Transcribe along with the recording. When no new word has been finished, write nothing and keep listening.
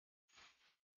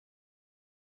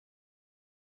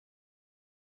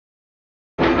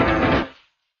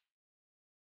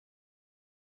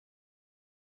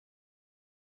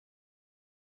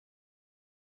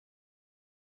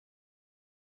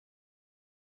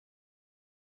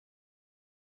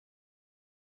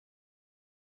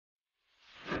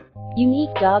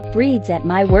Unique dog breeds at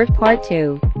my work Part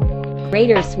 2.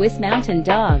 Greater Swiss Mountain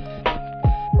Dog.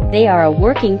 They are a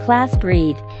working class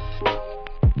breed.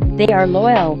 They are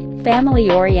loyal,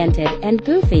 family-oriented, and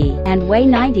goofy, and weigh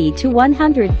 90 to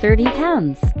 130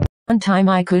 pounds. One time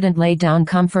I couldn't lay down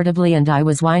comfortably and I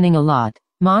was whining a lot.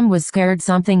 Mom was scared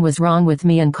something was wrong with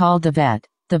me and called the vet.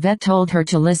 The vet told her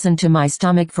to listen to my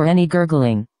stomach for any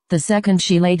gurgling. The second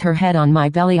she laid her head on my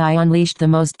belly, I unleashed the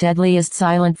most deadliest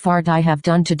silent fart I have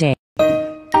done today.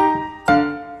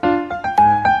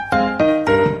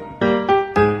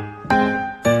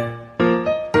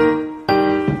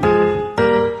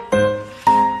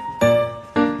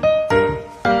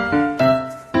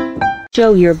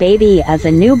 Show your baby as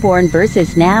a newborn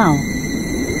versus now.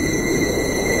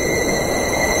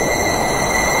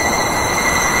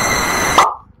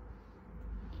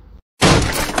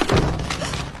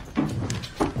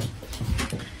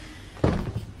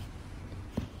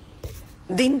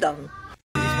 Ding dong.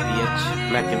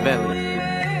 Bitch, Machiavelli.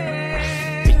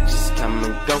 Bitches come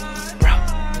and go,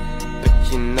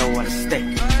 but you know what I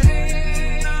stay.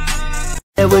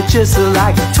 Yeah, we're just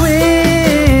like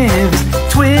twins,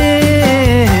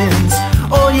 twins.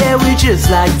 Oh yeah, we're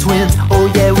just like twins.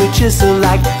 Oh yeah, we're just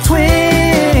like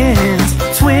twins,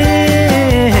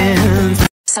 twins.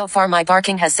 So far my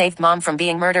barking has saved Mom from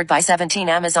being murdered by 17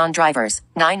 Amazon drivers,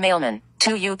 9 mailmen,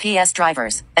 2 UPS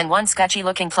drivers, and 1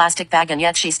 sketchy-looking plastic bag, and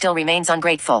yet she still remains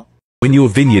ungrateful. When your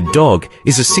vineyard dog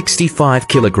is a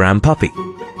 65-kilogram puppy.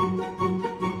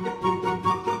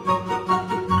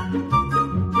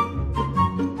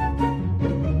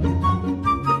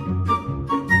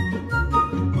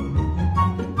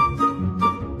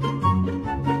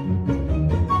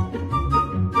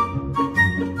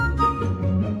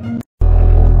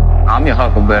 I'm your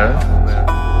huckleberry.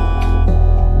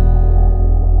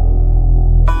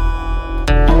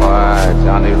 Why,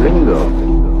 Johnny Ringo,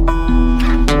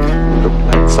 you look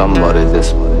like somebody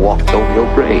just walked over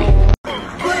your grave.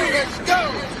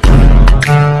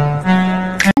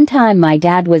 One time my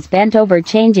dad was bent over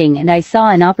changing and I saw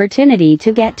an opportunity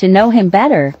to get to know him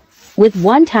better. With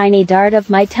one tiny dart of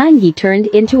my tongue he turned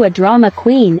into a drama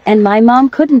queen and my mom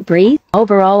couldn't breathe.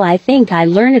 Overall I think I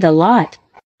learned a lot.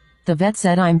 The vet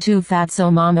said I'm too fat,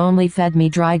 so Mom only fed me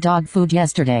dry dog food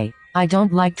yesterday. I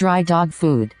don't like dry dog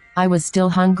food. I was still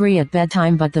hungry at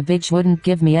bedtime, but the bitch wouldn't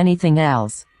give me anything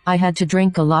else. I had to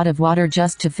drink a lot of water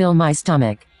just to fill my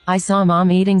stomach. I saw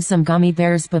Mom eating some gummy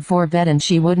bears before bed and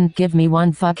she wouldn't give me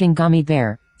one fucking gummy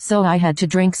bear. So I had to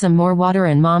drink some more water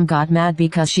and Mom got mad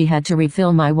because she had to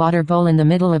refill my water bowl in the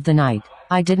middle of the night.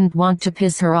 I didn't want to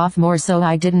piss her off more, so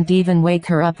I didn't even wake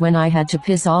her up when I had to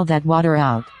piss all that water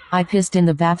out. I pissed in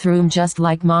the bathroom just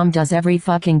like Mom does every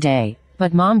fucking day.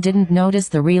 But Mom didn't notice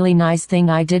the really nice thing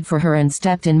I did for her and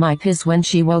stepped in my piss when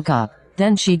she woke up.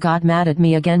 Then she got mad at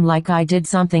me again like I did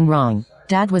something wrong.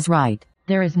 Dad was right.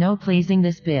 There is no pleasing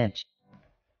this bitch.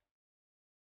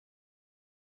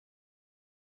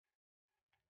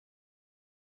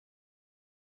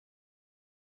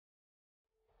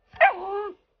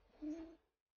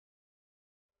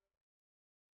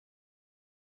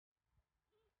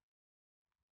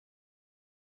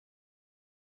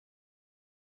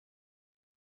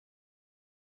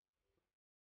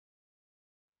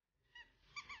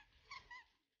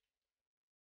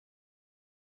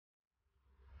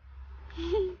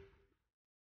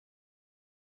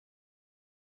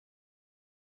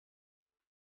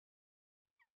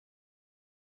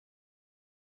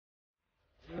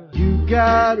 You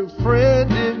got a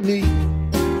friend in me.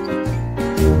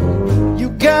 You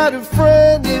got a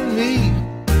friend in me.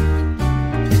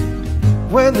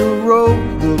 When the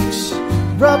road looks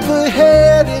rough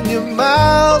ahead and you're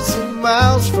miles and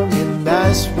miles from your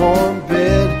nice warm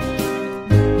bed,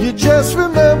 you just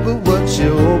remember what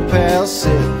your old pal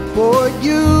said. Boy,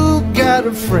 you got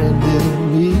a friend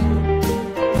in me.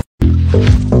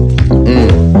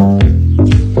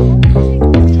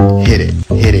 Hit it,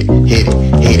 hit it, hit it,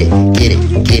 hit it, get it,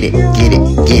 get it, get it,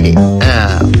 get it.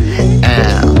 Ow,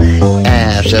 ow,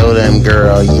 ow. Show them,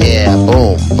 girl, yeah.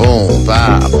 Boom, boom,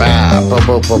 bow, bow,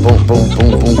 boom, boom, boom, boom,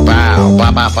 boom, boom, bow,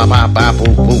 bow, bow, bow, bow, bow,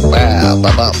 boom, boom, bow,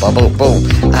 bow, bow, bow, boom, boom.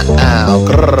 Ow,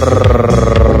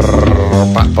 grrrr,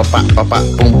 pop, pop, pop, pop, pop,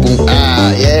 boom, boom,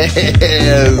 ah, yes.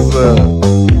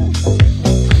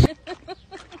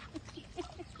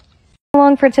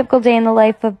 Along for a typical day in the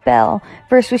life of Belle.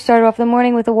 First, we started off the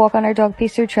morning with a walk on our dog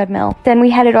Pacer treadmill. Then we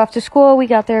headed off to school. We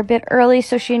got there a bit early,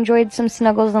 so she enjoyed some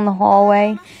snuggles in the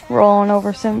hallway, rolling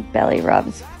over some belly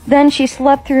rubs. Then she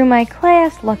slept through my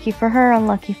class. Lucky for her,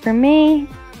 unlucky for me.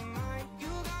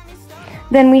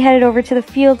 Then we headed over to the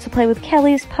field to play with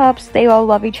Kelly's pups. They all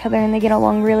love each other and they get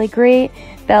along really great.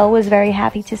 Belle was very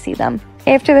happy to see them.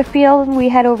 After the field, we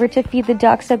head over to feed the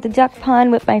ducks at the duck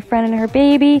pond with my friend and her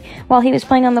baby. While he was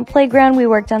playing on the playground, we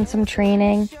worked on some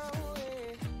training.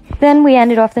 Then we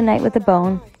ended off the night with a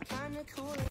bone.